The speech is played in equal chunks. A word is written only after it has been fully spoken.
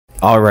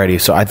Alrighty,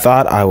 so I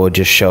thought I would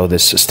just show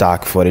this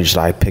stock footage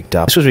that I picked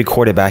up. This was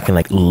recorded back in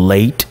like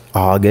late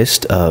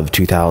August of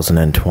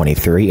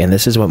 2023, and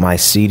this is what my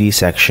CD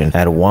section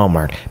at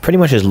Walmart pretty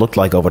much has looked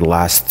like over the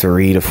last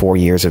 3 to 4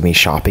 years of me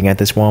shopping at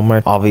this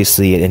Walmart.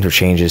 Obviously, it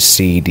interchanges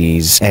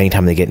CDs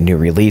anytime they get new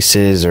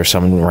releases or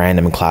some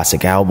random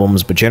classic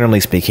albums, but generally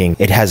speaking,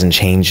 it hasn't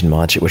changed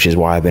much, which is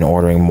why I've been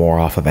ordering more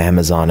off of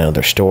Amazon and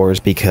other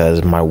stores,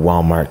 because my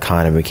Walmart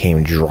kind of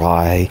became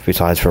dry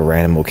besides for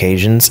random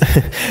occasions.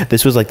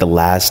 This was like the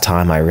last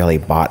time I really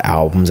bought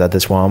albums at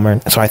this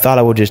Walmart, so I thought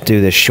I would just do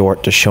this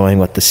short, just showing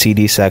what the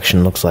CD section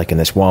looks like in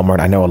this Walmart.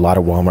 I know a lot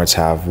of Walmarts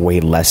have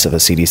way less of a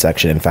CD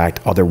section. In fact,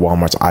 other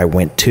Walmarts I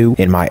went to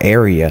in my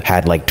area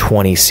had like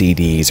 20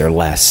 CDs or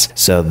less.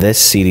 So this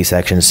CD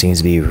section seems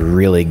to be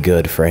really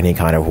good for any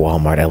kind of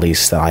Walmart, at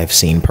least that I've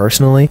seen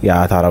personally. Yeah,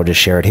 I thought I would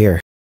just share it here.